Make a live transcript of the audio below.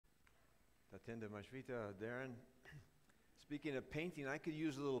Attende Mashvita, Darren. Speaking of painting, I could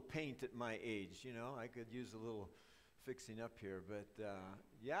use a little paint at my age, you know. I could use a little fixing up here. But,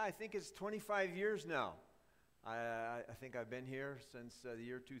 yeah, I think it's 25 years now. I think I've been here since the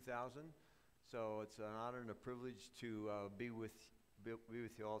year 2000. So it's an honor and a privilege to be with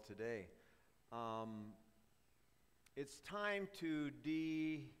you all today. It's time to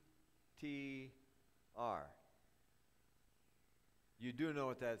DTR. You do know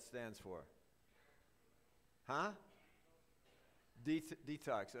what that stands for? Huh?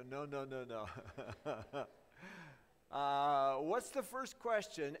 Detox. Oh, no. What's the first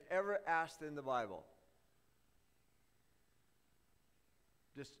question ever asked in the Bible?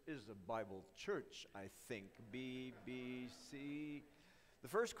 This is a Bible church, I think. B, B, C. The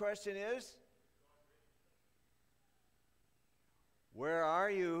first question is, where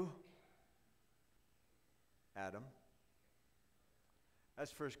are you, Adam?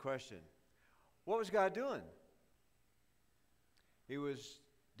 That's the first question. What was God doing? He was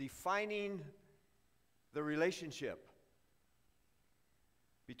defining the relationship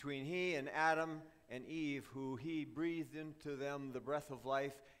between he and Adam and Eve, who he breathed into them the breath of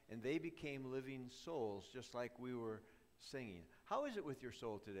life, and they became living souls, just like we were singing. How is it with your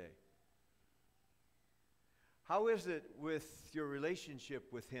soul today? How is it with your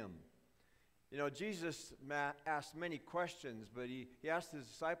relationship with him? You know, Jesus asked many questions, but he asked his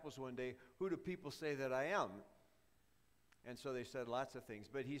disciples one day, who do people say that I am? And so they said lots of things.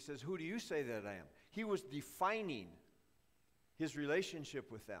 But he says, who do you say that I am? He was defining his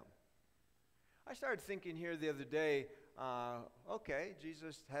relationship with them. I started thinking here the other day, okay,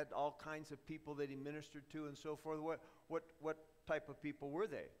 Jesus had all kinds of people that he ministered to and so forth. What type of people were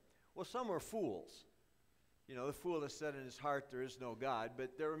they? Well, some were fools. You know, the fool has said in his heart there is no God.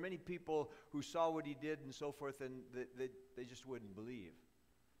 But there were many people who saw what he did and so forth, and they just wouldn't believe.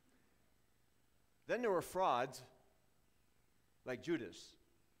 Then there were frauds, like Judas.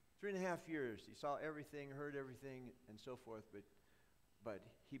 3.5 years, he saw everything, heard everything, and so forth, but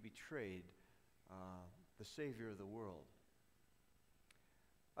he betrayed the Savior of the world.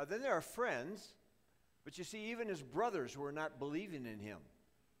 Then there are friends, but you see, even his brothers were not believing in him.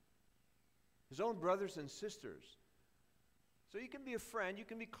 His own brothers and sisters. So you can be a friend, you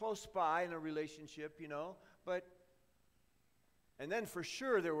can be close by in a relationship, you know, and then for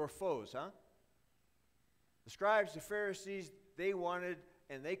sure there were foes, huh? The scribes, the Pharisees, they wanted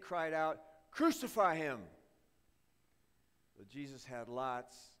and they cried out, crucify him. But Jesus had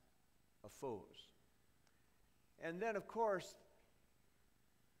lots of foes. And then, of course,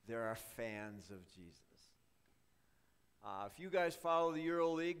 there are fans of Jesus. If you guys follow the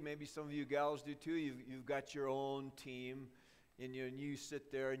Euro League, maybe some of you gals do too, you've got your own team, and you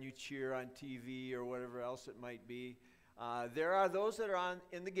sit there and you cheer on TV or whatever else it might be. There are those that are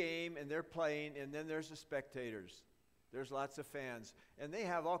in the game and they're playing, and then there's the spectators. There's lots of fans, and they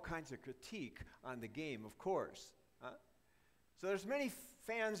have all kinds of critique on the game, of course. So there's many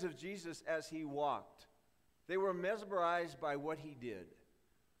fans of Jesus as he walked. They were mesmerized by what he did,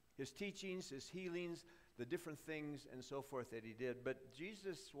 his teachings, his healings, the different things and so forth that he did. But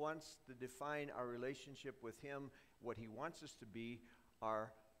Jesus wants to define our relationship with him. What he wants us to be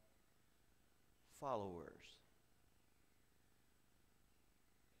are followers.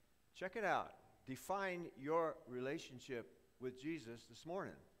 Check it out. Define your relationship with Jesus this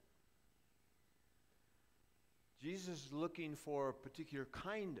morning. Jesus is looking for a particular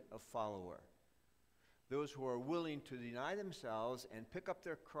kind of follower. Those who are willing to deny themselves and pick up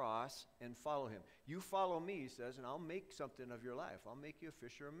their cross and follow him. You follow me, he says, and I'll make something of your life. I'll make you a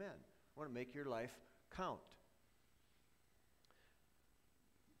fisher of men. I want to make your life count.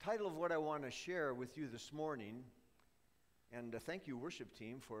 The title of what I want to share with you this morning, and thank you, worship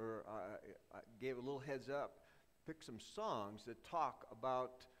team, for gave a little heads up. Pick some songs that talk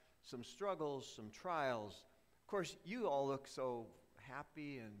about some struggles, some trials. Of course, you all look so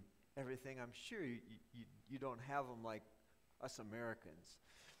happy and everything. I'm sure you don't have them like us Americans,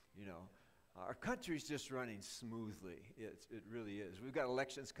 you know. Our country's just running smoothly. It really is. We've got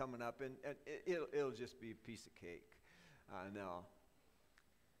elections coming up, and it'll just be a piece of cake.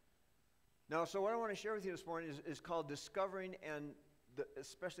 No, so what I want to share with you this morning is called discovering and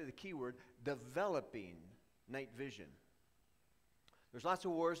especially the key word, developing night vision. There's lots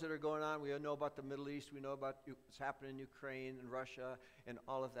of wars that are going on. We know about the Middle East. We know about what's happening in Ukraine and Russia and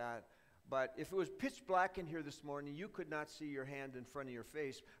all of that. But if it was pitch black in here this morning, you could not see your hand in front of your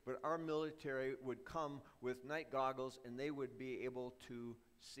face, but our military would come with night goggles and they would be able to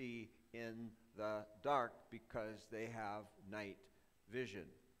see in the dark because they have night vision.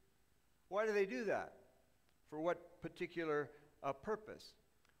 Why do they do that? For what particular purpose?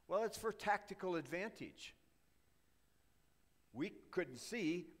 Well, it's for tactical advantage. We couldn't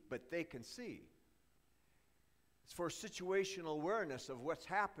see, but they can see. It's for situational awareness of what's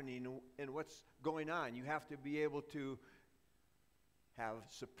happening and what's going on. You have to be able to have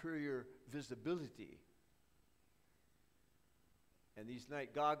superior visibility. And these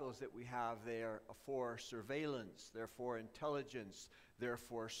night goggles that we have, they are for surveillance, they're for intelligence, they're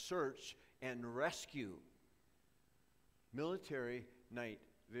for search and rescue. Military night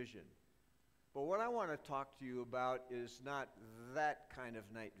vision. But what I want to talk to you about is not that kind of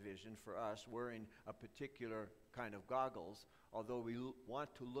night vision for us, wearing a particular kind of goggles, although we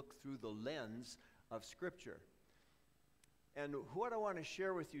want to look through the lens of Scripture. And what I want to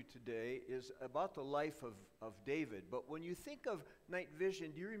share with you today is about the life of David. But when you think of night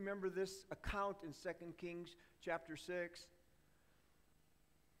vision, do you remember this account in 2 Kings chapter 6?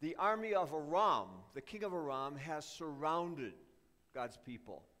 The army of Aram, the king of Aram, has surrounded God's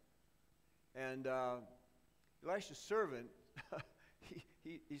people. And Elisha's servant,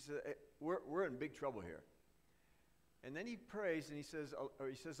 he said, we're in big trouble here. And then he prays and he says,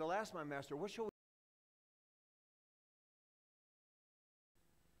 I'll ask my master, what shall we do?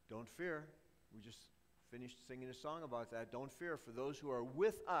 Don't fear. We just finished singing a song about that. Don't fear, for those who are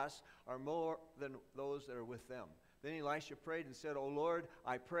with us are more than those that are with them. Then Elisha prayed and said, O Lord,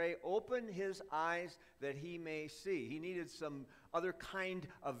 I pray, open his eyes that he may see. He needed some other kind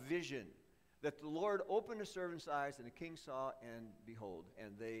of vision. That the Lord opened the servant's eyes, and the king saw, and behold,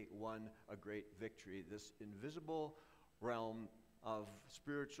 and they won a great victory. This invisible realm of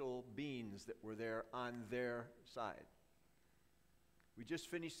spiritual beings that were there on their side. We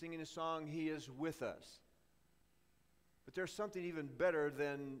just finished singing a song, He is with us. But there's something even better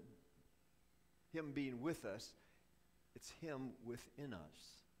than Him being with us. It's Him within us.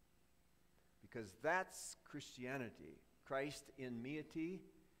 Because that's Christianity. Christ in meity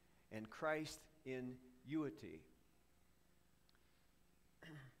and Christ in unity.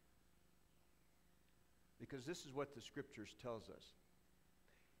 Because this is what the Scriptures tells us.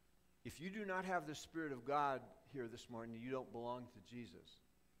 If you do not have the Spirit of God here this morning, you don't belong to Jesus.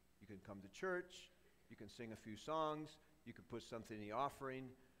 You can come to church, you can sing a few songs, you can put something in the offering,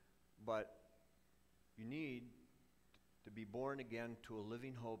 but you need to be born again to a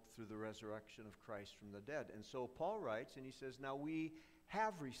living hope through the resurrection of Christ from the dead. And so Paul writes, and he says, now we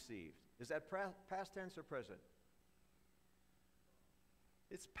have received. Is that past tense or present?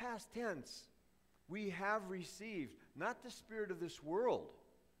 It's past tense. We have received, not the spirit of this world,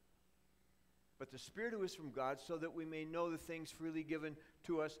 but the Spirit who is from God, so that we may know the things freely given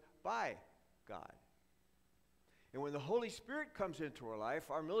to us by God. And when the Holy Spirit comes into our life,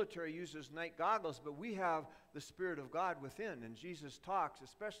 our military uses night goggles, but we have the Spirit of God within. And Jesus talks,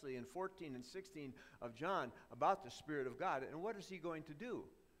 especially in 14 and 16 of John, about the Spirit of God. And what is He going to do?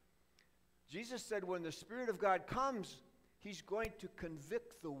 Jesus said when the Spirit of God comes, He's going to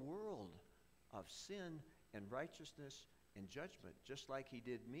convict the world of sin and righteousness and judgment, just like He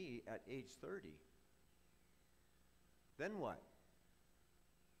did me at age 30. Then what?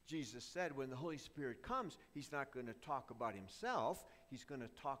 Jesus said when the Holy Spirit comes, He's not going to talk about Himself. He's going to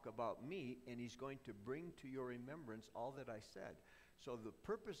talk about me, and He's going to bring to your remembrance all that I said. So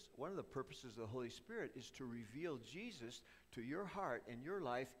one of the purposes of the Holy Spirit is to reveal Jesus to your heart and your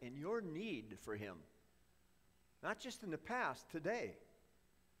life and your need for Him. Not just in the past, today.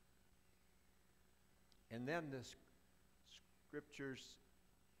 And then the Scriptures,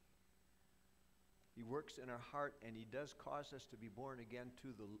 He works in our heart, and He does cause us to be born again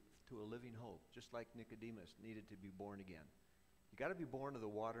to a living hope, just like Nicodemus needed to be born again. You got to be born of the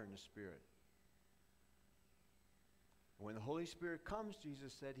water and the Spirit. When the Holy Spirit comes,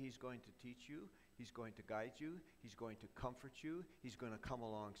 Jesus said He's going to teach you, He's going to guide you, He's going to comfort you, He's going to come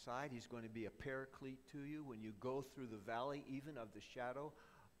alongside, He's going to be a paraclete to you when you go through the valley even of the shadow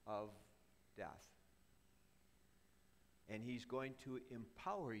of death. And He's going to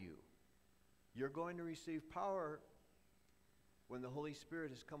empower you. You're going to receive power when the Holy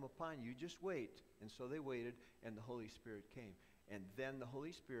Spirit has come upon you. You just wait. And so they waited, and the Holy Spirit came. And then the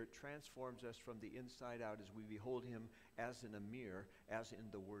Holy Spirit transforms us from the inside out as we behold Him as in a mirror, as in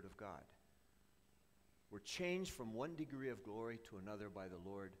the Word of God. We're changed from one degree of glory to another by the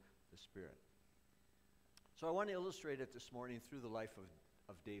Lord, the Spirit. So I want to illustrate it this morning through the life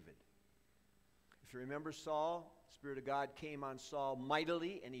of David. If you remember Saul, the Spirit of God came on Saul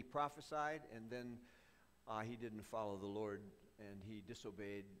mightily, and he prophesied, and then he didn't follow the Lord, and he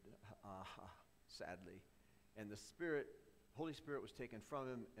disobeyed sadly. And the Holy Spirit was taken from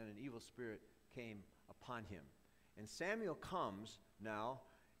him, and an evil spirit came upon him. And Samuel comes now,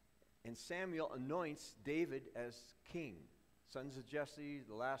 and Samuel anoints David as king. Sons of Jesse,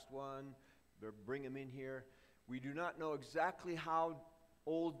 the last one. Bring him in here. We do not know exactly how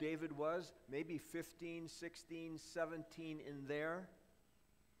old David was, maybe 15, 16, 17 in there,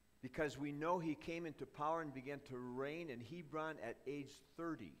 because we know he came into power and began to reign in Hebron at age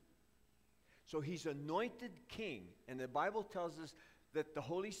 30. So he's anointed king, and the Bible tells us that the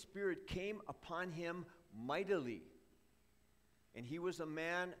Holy Spirit came upon him mightily, and he was a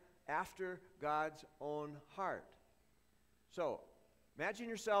man after God's own heart. So imagine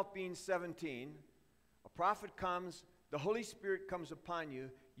yourself being 17, a prophet comes, the Holy Spirit comes upon you,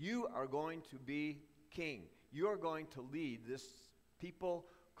 you are going to be king. You are going to lead this people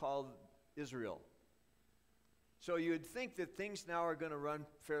called Israel. So you'd think that things now are going to run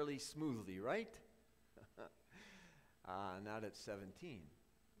fairly smoothly, right? Not at 17.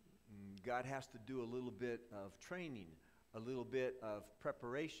 God has to do a little bit of training, a little bit of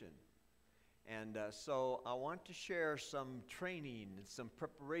preparation. And so I want to share some training and some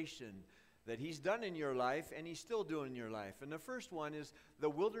preparation that he's done in your life and he's still doing in your life. And the first one is the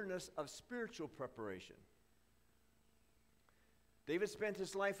wilderness of spiritual preparation. David spent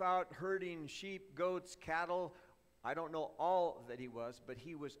his life out herding sheep, goats, cattle. I don't know all that he was, but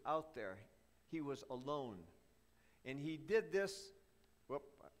he was out there. He was alone. And he did this.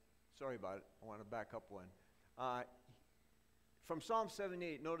 Sorry about it. I want to back up one. From Psalm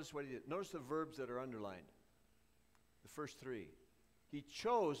 78, notice what he did. Notice the verbs that are underlined. The first three. He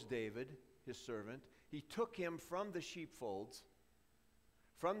chose David, his servant. He took him from the sheepfolds,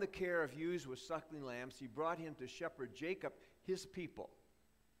 from the care of ewes with suckling lambs. He brought him to shepherd Jacob, his people.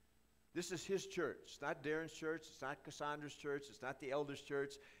 This is his church. It's not Darren's church. It's not Cassandra's church. It's not the elders'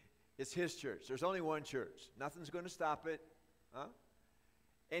 church. It's his church. There's only one church. Nothing's going to stop it. Huh?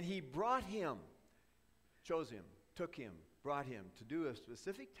 And he brought him, chose him, took him, brought him to do a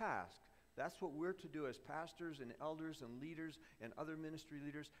specific task. That's what we're to do as pastors and elders and leaders and other ministry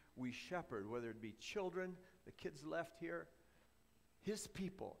leaders. We shepherd, whether it be children, the kids left here, his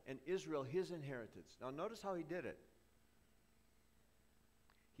people, and Israel, his inheritance. Now notice how he did it.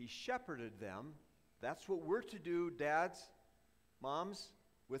 He shepherded them. That's what we're to do, dads, moms,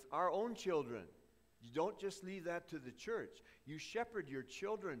 with our own children. You don't just leave that to the church. You shepherd your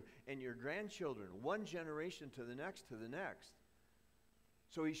children and your grandchildren, one generation to the next to the next.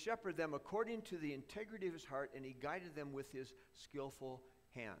 So he shepherded them according to the integrity of his heart, and he guided them with his skillful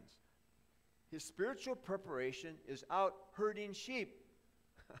hands. His spiritual preparation is out herding sheep.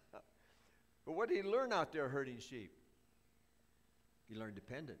 But what did he learn out there herding sheep? He learned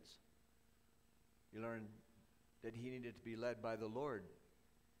dependence. He learned that he needed to be led by the Lord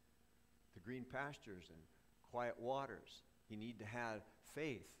to green pastures and quiet waters. He needed to have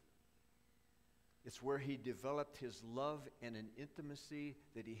faith. It's where he developed his love and an intimacy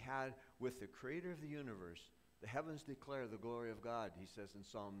that he had with the creator of the universe. The heavens declare the glory of God, he says in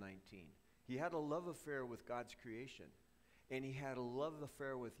Psalm 19. He had a love affair with God's creation, and he had a love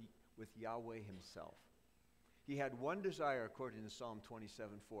affair with Yahweh himself. He had one desire, according to Psalm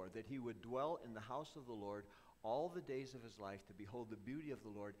 27:4, that he would dwell in the house of the Lord all the days of his life, to behold the beauty of the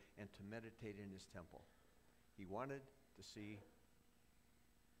Lord and to meditate in his temple. He wanted to see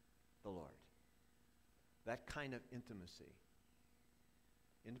the Lord. That kind of intimacy.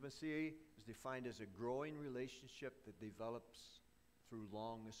 Intimacy is defined as a growing relationship that develops through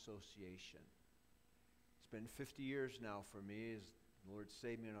long association. It's been 50 years now for me. As the Lord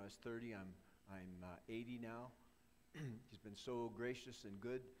saved me when I was 30. I'm 80 now. He's been so gracious and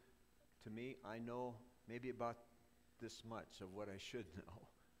good to me. I know maybe about this much of what I should know.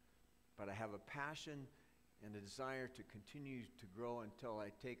 But I have a passion and a desire to continue to grow until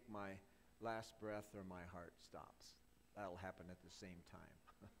I take my last breath or my heart stops. That'll happen at the same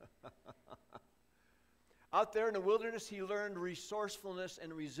time. Out there in the wilderness, he learned resourcefulness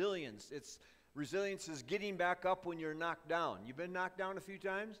and resilience. Resilience is getting back up when you're knocked down. You've been knocked down a few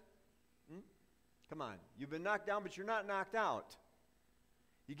times? Come on. You've been knocked down, but you're not knocked out.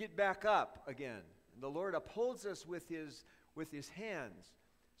 You get back up again. And the Lord upholds us with his hands.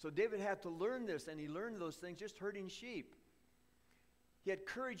 So David had to learn this, and he learned those things just herding sheep. He had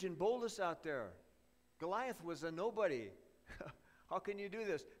courage and boldness out there. Goliath was a nobody. How can you do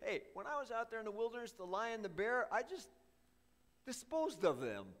this? Hey, when I was out there in the wilderness, the lion, the bear, I just disposed of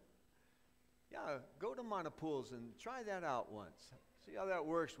them. Yeah, go to Monopools and try that out once. See how that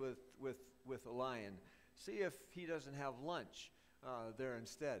works with a lion. See if he doesn't have lunch there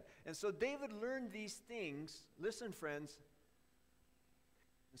instead. And so David learned these things, listen friends,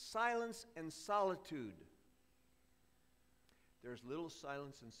 in silence and solitude. There's little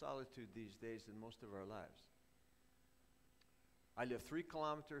silence and solitude these days in most of our lives. I live 3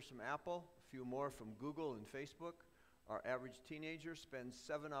 kilometers from Apple, a few more from Google and Facebook. Our average teenager spends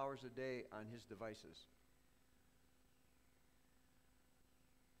 7 hours a day on his devices.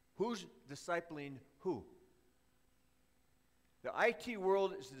 Who's discipling who? The IT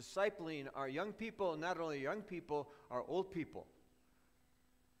world is discipling our young people, and not only young people, our old people.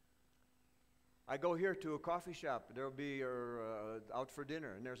 I go here to a coffee shop. There will be out for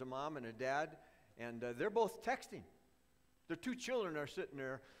dinner, and there's a mom and a dad, and they're both texting. Their two children are sitting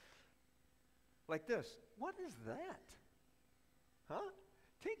there like this. What is that? Huh?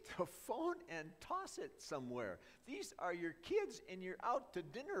 Take the phone and toss it somewhere. These are your kids, and you're out to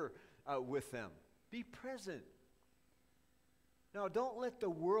dinner with them. Be present. Now, don't let the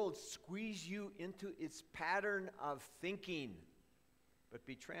world squeeze you into its pattern of thinking, but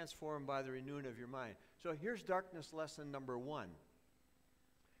be transformed by the renewing of your mind. So here's darkness lesson number 1.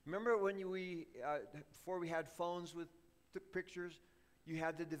 Remember when before we had phones with took pictures, you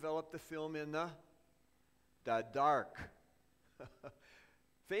had to develop the film in the dark.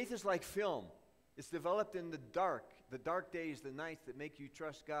 Faith is like film. It's developed in the dark days, the nights that make you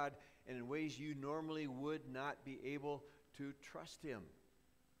trust God, and in ways you normally would not be able to trust Him.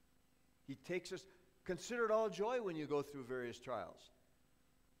 He takes us, consider it all joy when you go through various trials.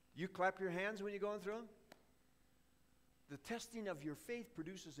 You clap your hands when you're going through them? The testing of your faith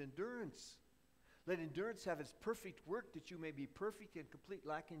produces endurance. Let endurance have its perfect work, that you may be perfect and complete,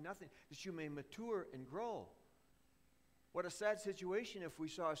 lacking nothing, that you may mature and grow. What a sad situation if we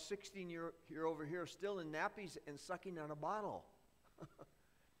saw a 16-year over here still in nappies and sucking on a bottle.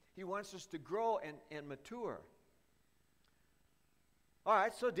 He wants us to grow and mature. All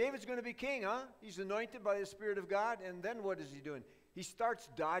right, so David's going to be king, huh? He's anointed by the Spirit of God, and then what is he doing? He starts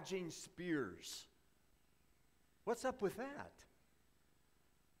dodging spears. What's up with that?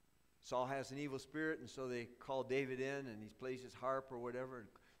 Saul has an evil spirit, and so they call David in, and he plays his harp or whatever, and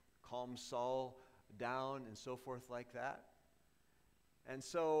calms Saul down and so forth like that. And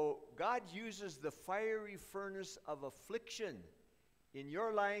so God uses the fiery furnace of affliction in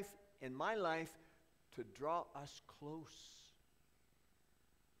your life, in my life, to draw us close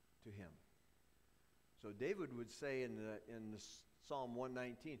to Him. So David would say in the Psalm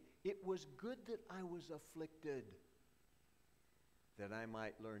 119, "It was good that I was afflicted, that I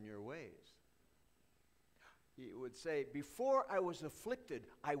might learn your ways." He would say, "Before I was afflicted,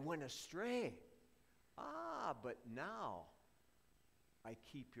 I went astray. But now I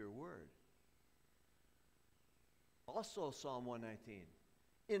keep your word." Also Psalm 119,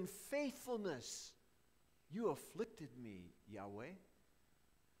 "In faithfulness you afflicted me, Yahweh."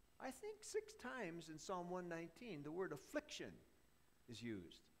 I think 6 times in Psalm 119 the word affliction is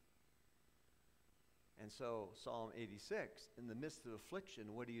used. And so Psalm 86, in the midst of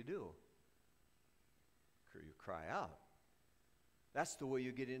affliction, what do? You cry out. That's the way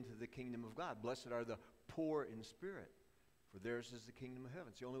you get into the kingdom of God. Blessed are the poor in spirit, for theirs is the kingdom of heaven.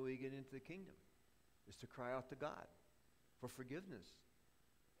 It's the only way you get into the kingdom, is to cry out to God for forgiveness.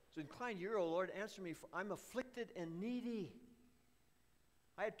 So incline your ear, O Lord, answer me, for I'm afflicted and needy.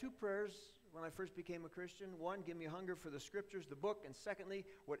 I had 2 prayers when I first became a Christian. 1, give me hunger for the scriptures, the book, and secondly,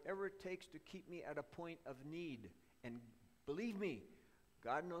 whatever it takes to keep me at a point of need. And believe me,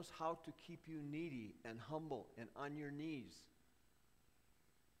 God knows how to keep you needy and humble and on your knees.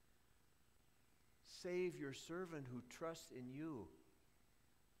 Save your servant who trusts in you.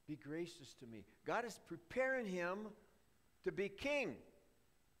 Be gracious to me. God is preparing him to be king.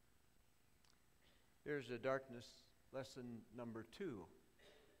 Here's a darkness lesson number 2.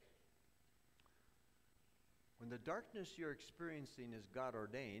 When the darkness you're experiencing is God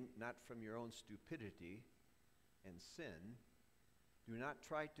ordained, not from your own stupidity and sin, do not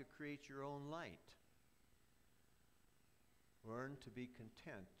try to create your own light. Learn to be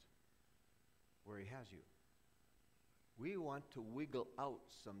content where He has you. We want to wiggle out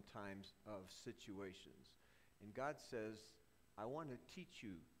sometimes of situations. And God says, I want to teach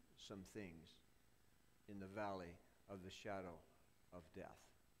you some things in the valley of the shadow of death.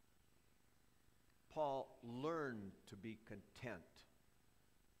 Paul learned to be content.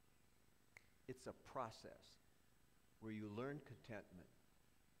 It's a process where you learn contentment,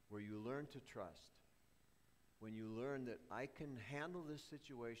 where you learn to trust, when you learn that I can handle this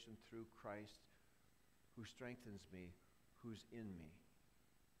situation through Christ who strengthens me, who's in me.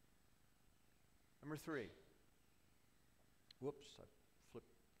 Number 3. Whoops, I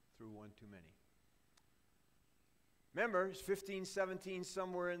flipped through one too many. Remember, he's 15, 17,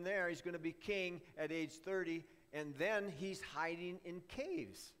 somewhere in there. He's going to be king at age 30, and then he's hiding in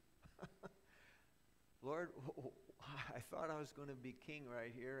caves. Lord, I thought I was going to be king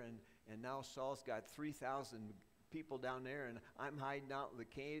right here, and now Saul's got 3,000 people down there, and I'm hiding out in the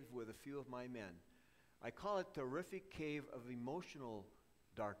cave with a few of my men. I call it the horrific cave of emotional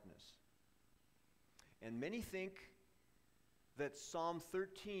darkness. And many think that Psalm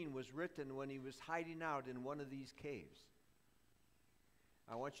 13 was written when he was hiding out in one of these caves.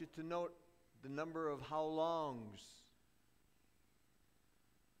 I want you to note the number of how longs.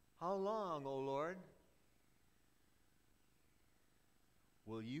 How long, O Lord?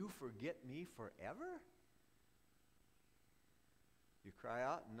 Will you forget me forever? You cry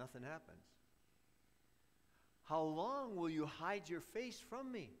out and nothing happens. How long will you hide your face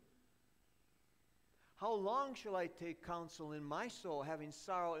from me? How long shall I take counsel in my soul, having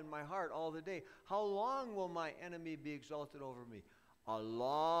sorrow in my heart all the day? How long will my enemy be exalted over me? A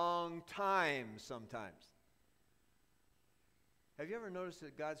long time sometimes. Have you ever noticed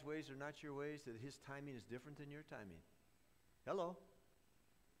that God's ways are not your ways, that his timing is different than your timing? Hello?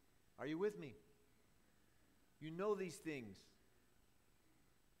 Are you with me? You know these things.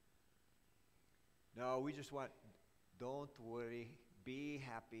 No, we just want, don't worry, be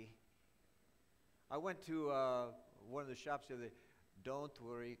happy. I went to one of the shops the other day. Don't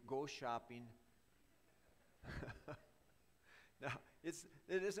worry, go shopping. Now,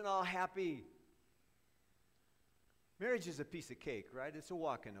 it isn't all happy. Marriage is a piece of cake, right? It's a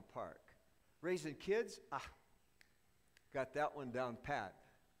walk in the park. Raising kids, got that one down pat.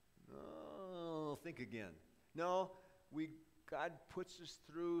 Oh, think again. No, God puts us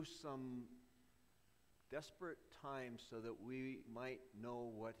through some desperate times so that we might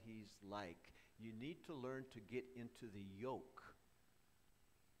know what he's like. You need to learn to get into the yoke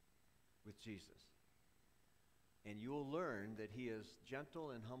with Jesus. And you'll learn that he is gentle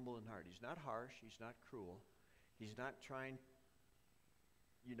and humble in heart. He's not harsh. He's not cruel. He's not trying,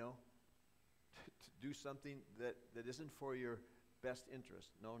 to do something that isn't for your best interest.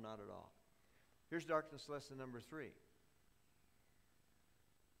 No, not at all. Here's darkness lesson number 3.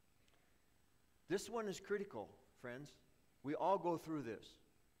 This one is critical, friends. We all go through this.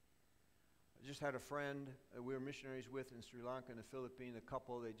 I just had a friend we were missionaries with in Sri Lanka and the Philippines, a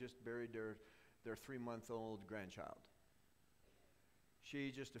couple, they just buried their 3-month-old grandchild.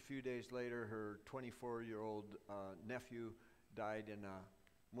 She, just a few days later, her 24-year-old nephew died in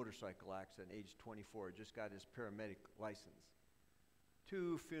a motorcycle accident, age 24, just got his paramedic license.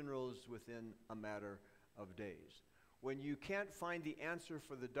 2 funerals within a matter of days. When you can't find the answer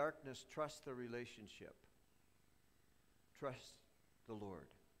for the darkness, trust the relationship. Trust the Lord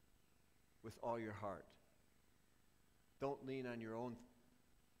with all your heart. Don't lean on your own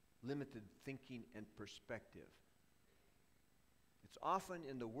limited thinking and perspective. It's often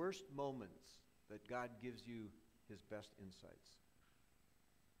in the worst moments that God gives you his best insights.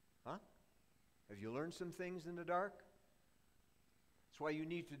 Huh? Have you learned some things in the dark? That's why you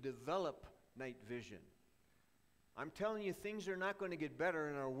need to develop night vision. I'm telling you, things are not going to get better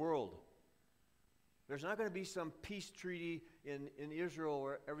in our world. There's not going to be some peace treaty in Israel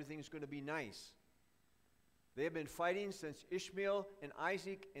where everything's going to be nice. They have been fighting since Ishmael and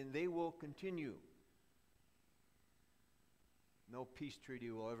Isaac, and they will continue. No peace treaty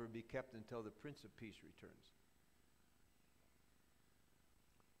will ever be kept until the Prince of Peace returns.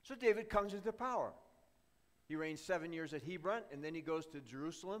 So David comes into power. He reigns 7 years at Hebron, and then he goes to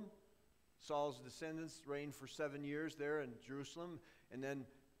Jerusalem. Saul's descendants reigned for 7 years there in Jerusalem, and then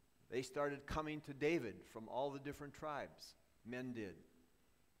they started coming to David from all the different tribes. Men did.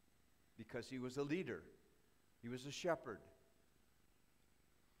 Because he was a leader. He was a shepherd.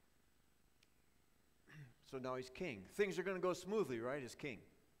 So now he's king. Things are going to go smoothly, right, as king?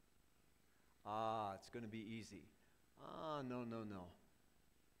 It's going to be easy. No.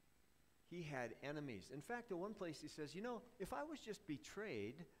 He had enemies. In fact, at one place he says, if I was just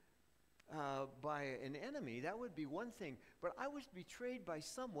betrayed by an enemy, that would be one thing. But I was betrayed by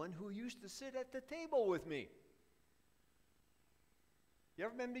someone who used to sit at the table with me. You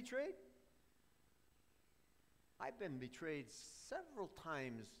ever been betrayed? I've been betrayed several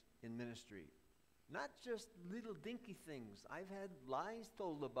times in ministry. Not just little dinky things. I've had lies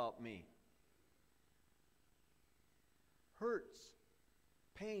told about me. Hurts,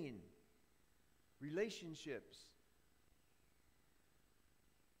 pain, relationships.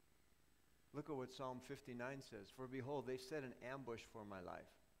 Look at what Psalm 59 says. For behold, they set an ambush for my life.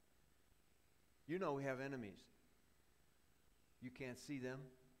 You know we have enemies. You can't see them.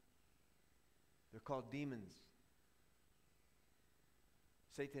 They're called demons.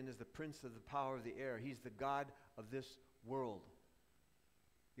 Satan is the prince of the power of the air. He's the god of this world.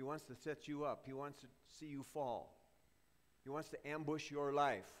 He wants to set you up. He wants to see you fall. He wants to ambush your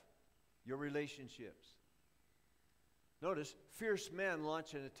life, your relationships. Notice, fierce men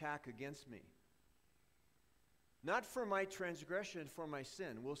launch an attack against me. Not for my transgression, for my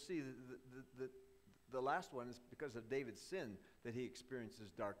sin. We'll see the last one is because of David's sin that he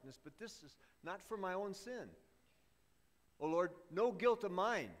experiences darkness, but this is not for my own sin. O Lord, no guilt of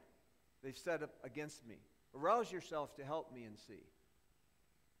mine they've set up against me. Arouse yourself to help me and see.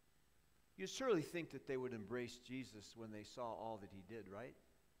 You surely think that they would embrace Jesus when they saw all that he did, right?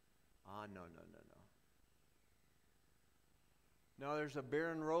 No. Now there's a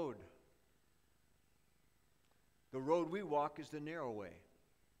barren road. The road we walk is the narrow way.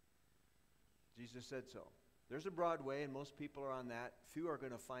 Jesus said so. There's a broad way, and most people are on that. Few are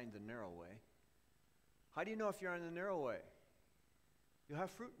going to find the narrow way. How do you know if you're on the narrow way? You'll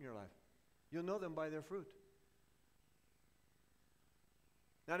have fruit in your life. You'll know them by their fruit.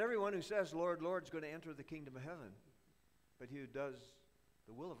 Not everyone who says, Lord, Lord, is going to enter the kingdom of heaven, but he who does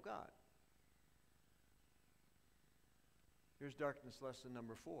the will of God. Here's darkness lesson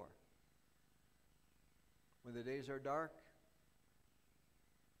number 4. When the days are dark,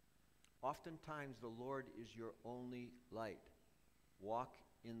 oftentimes the Lord is your only light. Walk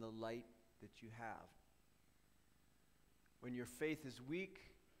in the light that you have. When your faith is weak,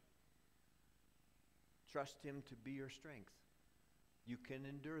 trust him to be your strength. You can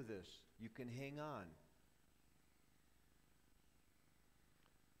endure this. You can hang on.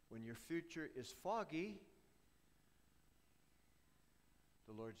 When your future is foggy,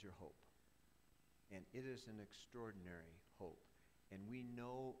 the Lord's your hope. And it is an extraordinary hope. And we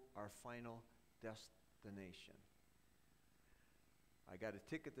know our final destination. I got a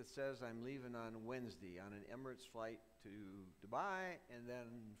ticket that says I'm leaving on Wednesday on an Emirates flight to Dubai and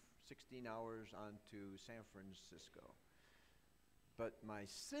then 16 hours on to San Francisco. But my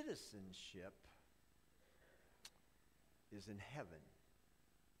citizenship is in heaven.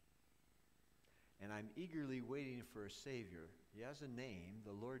 And I'm eagerly waiting for a Savior. He has a name,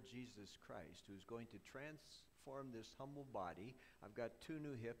 the Lord Jesus Christ, who's going to transform this humble body. I've got 2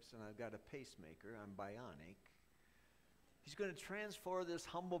 new hips and I've got a pacemaker. I'm bionic. He's going to transform this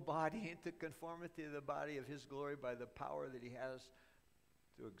humble body into conformity to the body of his glory by the power that he has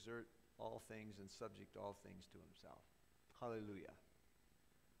to exert all things and subject all things to himself. Hallelujah.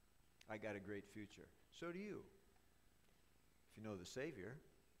 I got a great future. So do you. If you know the Savior.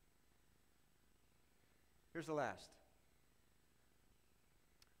 Here's the last.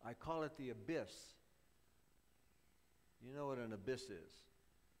 I call it the abyss. You know what an abyss is?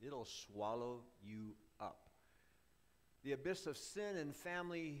 It'll swallow you up. The abyss of sin and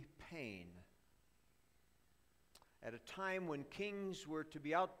family pain. At a time when kings were to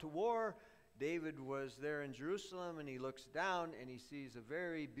be out to war, David was there in Jerusalem, and he looks down and he sees a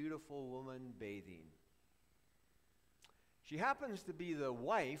very beautiful woman bathing. She happens to be the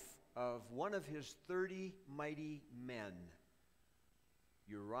wife of one of his 30 mighty men,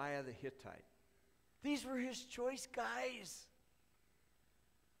 Uriah the Hittite. These were his choice guys.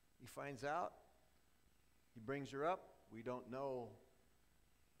 He finds out. He brings her up. We don't know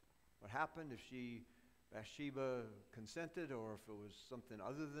what happened, if Bathsheba consented or if it was something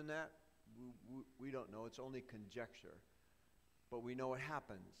other than that. We don't know. It's only conjecture. But we know what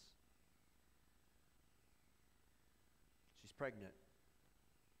happens. She's pregnant.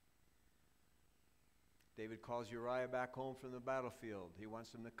 David calls Uriah back home from the battlefield. He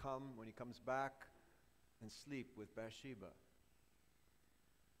wants him to come, when he comes back, and sleep with Bathsheba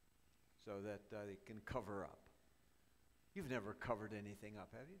so that they can cover up. You've never covered anything up,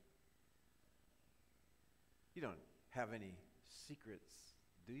 have you? You don't have any secrets,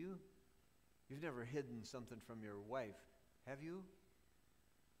 do you? You've never hidden something from your wife, have you?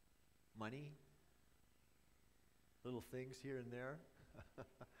 Money? Little things here and there?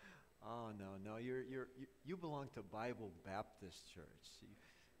 Oh, no. You belong to Bible Baptist Church.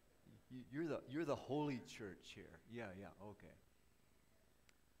 You're the holy church here. Yeah, okay.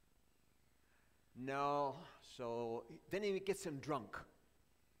 No, so then he gets him drunk.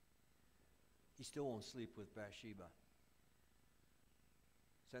 He still won't sleep with Bathsheba.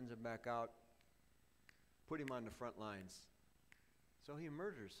 Sends him back out, put him on the front lines. So he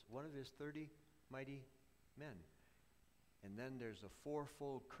murders one of his 30 mighty men. And then there's a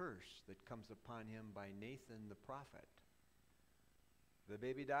 4-fold curse that comes upon him by Nathan the prophet. The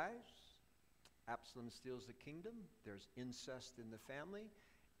baby dies. Absalom steals the kingdom. There's incest in the family.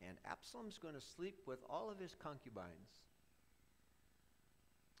 And Absalom's going to sleep with all of his concubines.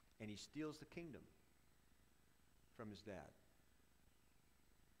 And he steals the kingdom from his dad.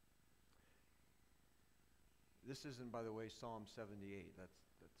 This isn't, by the way, Psalm 78.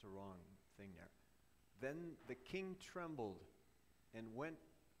 That's a wrong thing there. Then the king trembled and went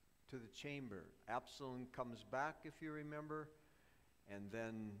to the chamber. Absalom comes back, if you remember, and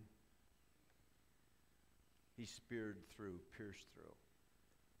then he's pierced through.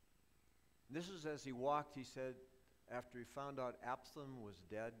 This is as he walked, he said, after he found out Absalom was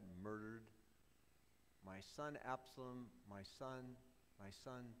dead, murdered, my son Absalom, my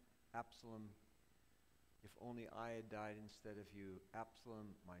son Absalom, if only I had died instead of you,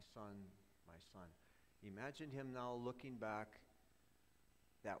 Absalom, my son, my son. Imagine him now looking back,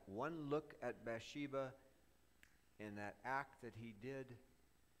 that one look at Bathsheba and that act that he did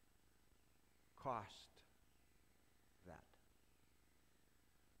cost that.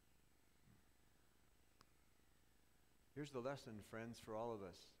 Here's the lesson, friends, for all of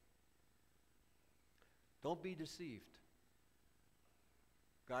us. Don't be deceived.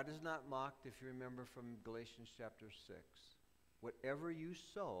 God is not mocked, if you remember from Galatians chapter 6. Whatever you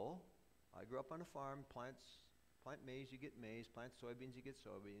sow, I grew up on a farm, plant maize, you get maize, plant soybeans, you get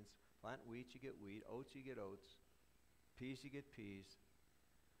soybeans, plant wheat, you get wheat, oats, you get oats, peas, you get peas.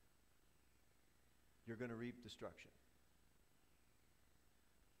 You're going to reap destruction.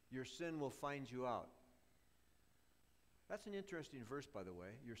 Your sin will find you out. That's an interesting verse, by the way.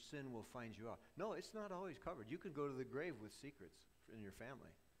 Your sin will find you out. No, it's not always covered. You can go to the grave with secrets in your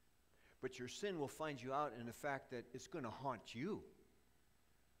family. But your sin will find you out in the fact that it's going to haunt you.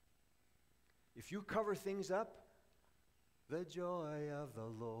 If you cover things up, the joy of the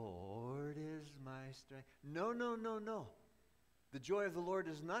Lord is my strength. No, no, no, no. The joy of the Lord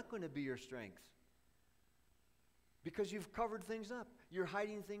is not going to be your strength. Because you've covered things up. You're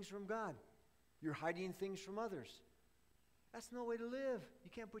hiding things from God. You're hiding things from others. That's no way to live. You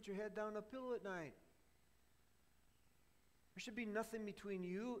can't put your head down on a pillow at night. There should be nothing between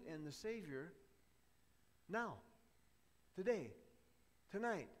you and the Savior now, today,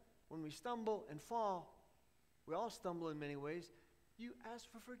 tonight. When we stumble and fall, we all stumble in many ways. You ask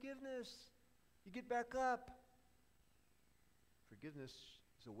for forgiveness. You get back up. Forgiveness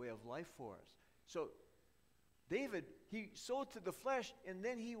is a way of life for us. So David, he sowed to the flesh, and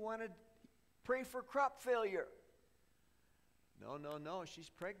then he wanted to pray for crop failure. No, no, no, she's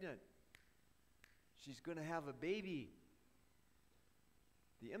pregnant. She's going to have a baby.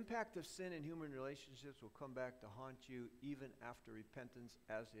 The impact of sin in human relationships will come back to haunt you even after repentance,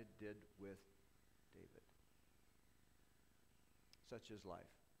 as it did with David. Such is life.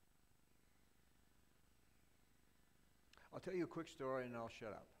 I'll tell you a quick story and I'll shut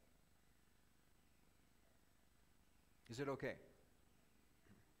up. Is it okay?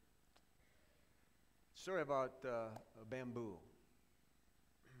 Story about a bamboo.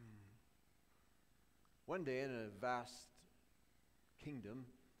 One day in a vast kingdom,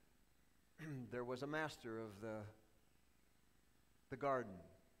 there was a master of the garden,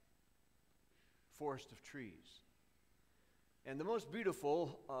 forest of trees. And the most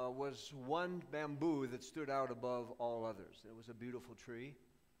beautiful was one bamboo that stood out above all others. It was a beautiful tree.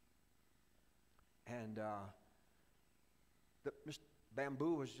 And the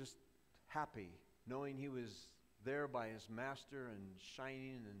bamboo was just happy, knowing he was there by his master and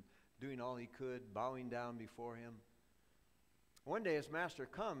shining and doing all he could, bowing down before him. One day his master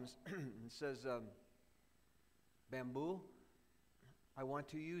comes and says, Bamboo, I want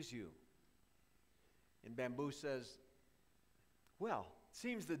to use you. And Bamboo says, well, it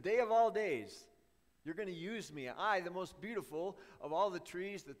seems the day of all days, you're going to use me. I, the most beautiful of all the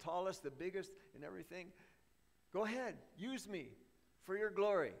trees, the tallest, the biggest, and everything. Go ahead, use me for your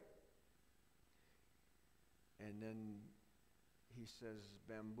glory. And then he says,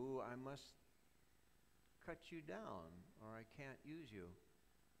 Bamboo, I must cut you down or I can't use you.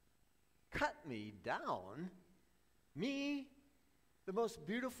 Cut me down? Me? The most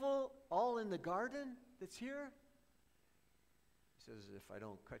beautiful, all in the garden that's here? He says, if I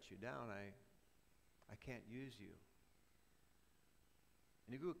don't cut you down, I can't use you.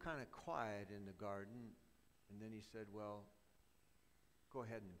 And he grew kind of quiet in the garden, and then he said, well, go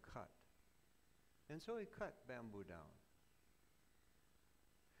ahead and cut. And so he cut Bamboo down.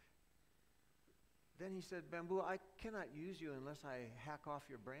 Then he said, Bamboo, I cannot use you unless I hack off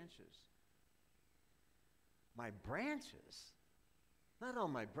your branches. My branches? Not all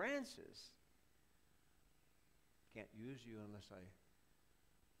my branches. Can't use you unless I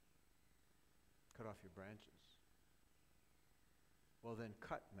cut off your branches. Well, then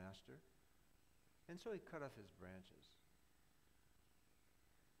cut, master. And so he cut off his branches.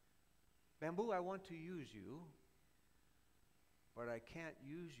 Bamboo, I want to use you, but I can't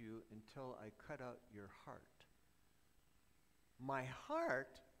use you until I cut out your heart. My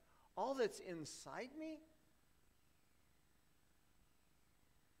heart? All that's inside me?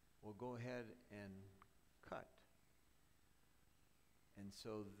 Well, go ahead and cut. And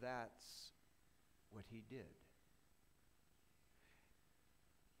so that's what he did.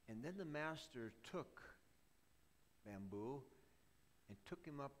 And then the master took Bamboo and took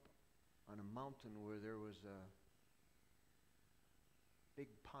him up on a mountain where there was a big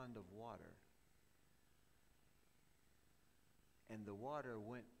pond of water. And the water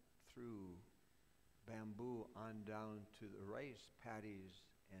went through bamboo on down to the rice paddies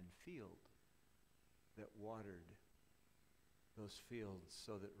and field that watered those fields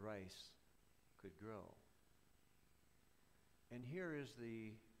so that rice could grow. And here is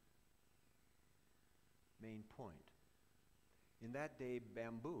the main point. In that day,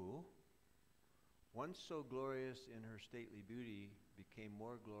 bamboo, once so glorious in her stately beauty, became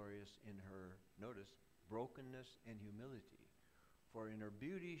more glorious in her, notice, brokenness and humility. For in her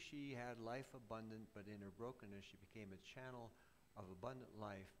beauty she had life abundant, but in her brokenness she became a channel of abundant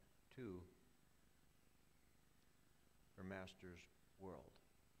life to her master's world.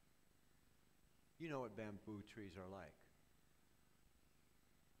 You know what bamboo trees are like.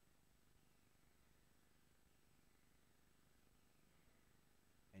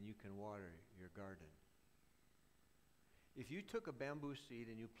 And you can water your garden. If you took a bamboo seed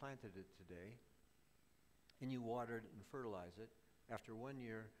and you planted it today, and you watered and fertilized it, after 1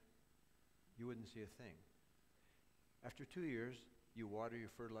 year, you wouldn't see a thing. After 2 years, you water, you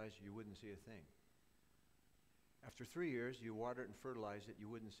fertilize, you wouldn't see a thing. After 3 years, you water it and fertilize it, you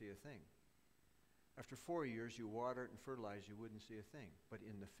wouldn't see a thing. After 4 years, you water it and fertilize, you wouldn't see a thing. But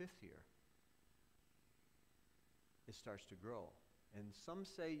in the 5th year, it starts to grow. And some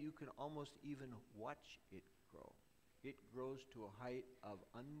say you can almost even watch it grow. It grows to a height of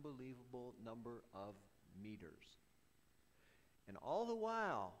unbelievable number of meters. And all the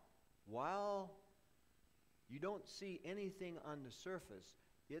while you don't see anything on the surface,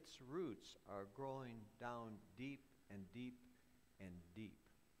 its roots are growing down deep and deep and deep.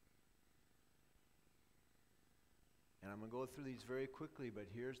 And I'm going to go through these very quickly, but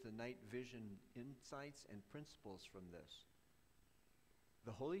here's the night vision insights and principles from this.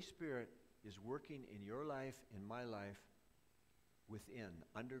 The Holy Spirit is working in your life, in my life, within,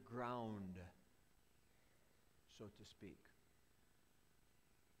 underground, so to speak.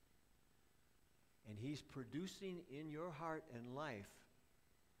 And He's producing in your heart and life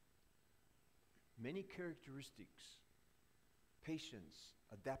many characteristics: patience,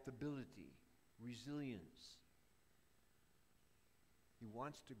 adaptability, resilience. He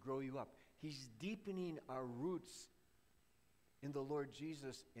wants to grow you up. He's deepening our roots in the Lord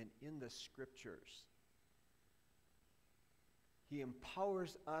Jesus and in the Scriptures. He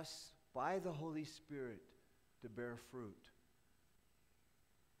empowers us by the Holy Spirit to bear fruit.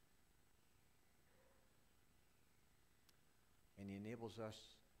 And He enables us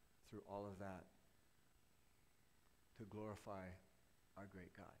through all of that to glorify our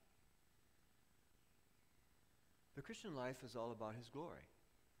great God. The Christian life is all about His glory.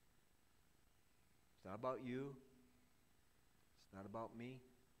 It's not about you. It's not about me.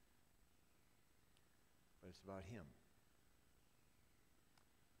 But it's about Him.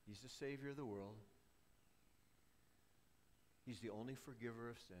 He's the Savior of the world. He's the only forgiver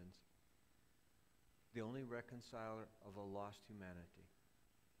of sins, the only reconciler of a lost humanity.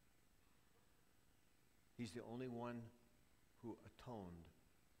 He's the only one who atoned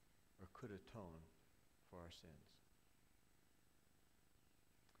or could atone for our sins.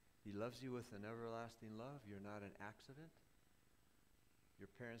 He loves you with an everlasting love. You're not an accident. Your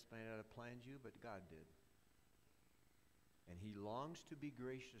parents may not have planned you, but God did. And He longs to be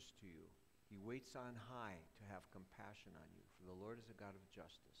gracious to you. He waits on high to have compassion on you. For the Lord is a God of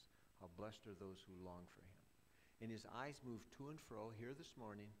justice. How blessed are those who long for Him. And His eyes move to and fro here this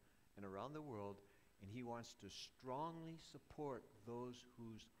morning and around the world, and He wants to strongly support those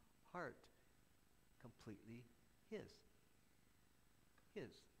whose heart completely His.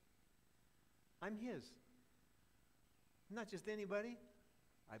 His. I'm His. I'm not just anybody.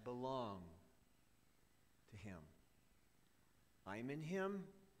 I belong to Him. I'm in Him.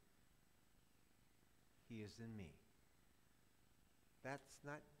 He is in me. That's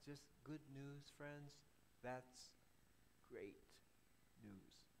not just good news, friends. That's great news.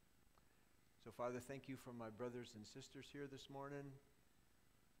 So, Father, thank You for my brothers and sisters here this morning.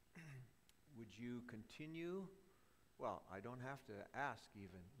 Would You continue? Well, I don't have to ask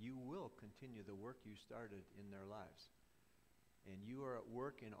even. You will continue the work You started in their lives. And You are at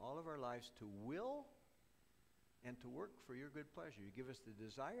work in all of our lives to will and to work for Your good pleasure. You give us the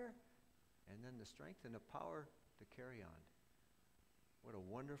desire and then the strength and the power to carry on. What a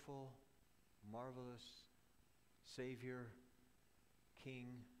wonderful, marvelous Savior, King,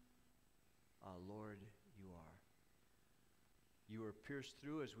 Lord You are. You are pierced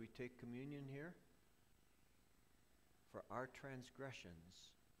through as we take communion here. For our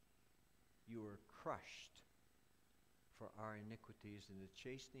transgressions, You were crushed. for our iniquities, and the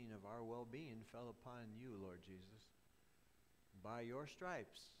chastening of our well-being fell upon you, Lord Jesus. By your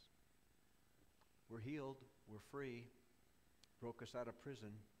stripes, we're healed, we're free, broke us out of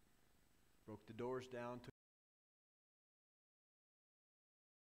prison, broke the doors down to.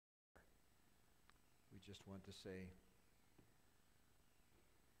 We just want to say,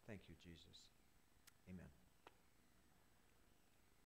 thank you, Jesus. Amen.